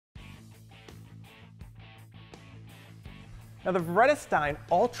Now the Vredestein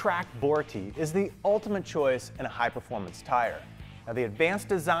Ultrac Vorti is the ultimate choice in a high-performance tire. Now the advanced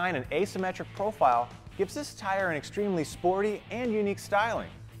design and asymmetric profile gives this tire an extremely sporty and unique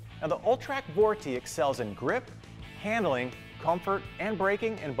styling. Now the Ultrac Vorti excels in grip, handling, comfort, and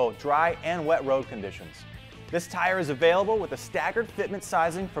braking in both dry and wet road conditions. This tire is available with a staggered fitment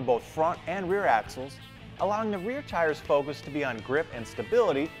sizing for both front and rear axles, allowing the rear tire's focus to be on grip and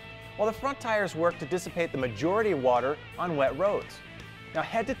stability, while the front tires work to dissipate the majority of water on wet roads. Now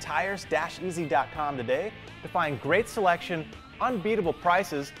head to tires-easy.com today to find great selection, unbeatable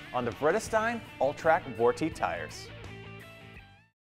prices on the Vredestein Ultrac Vorti tires.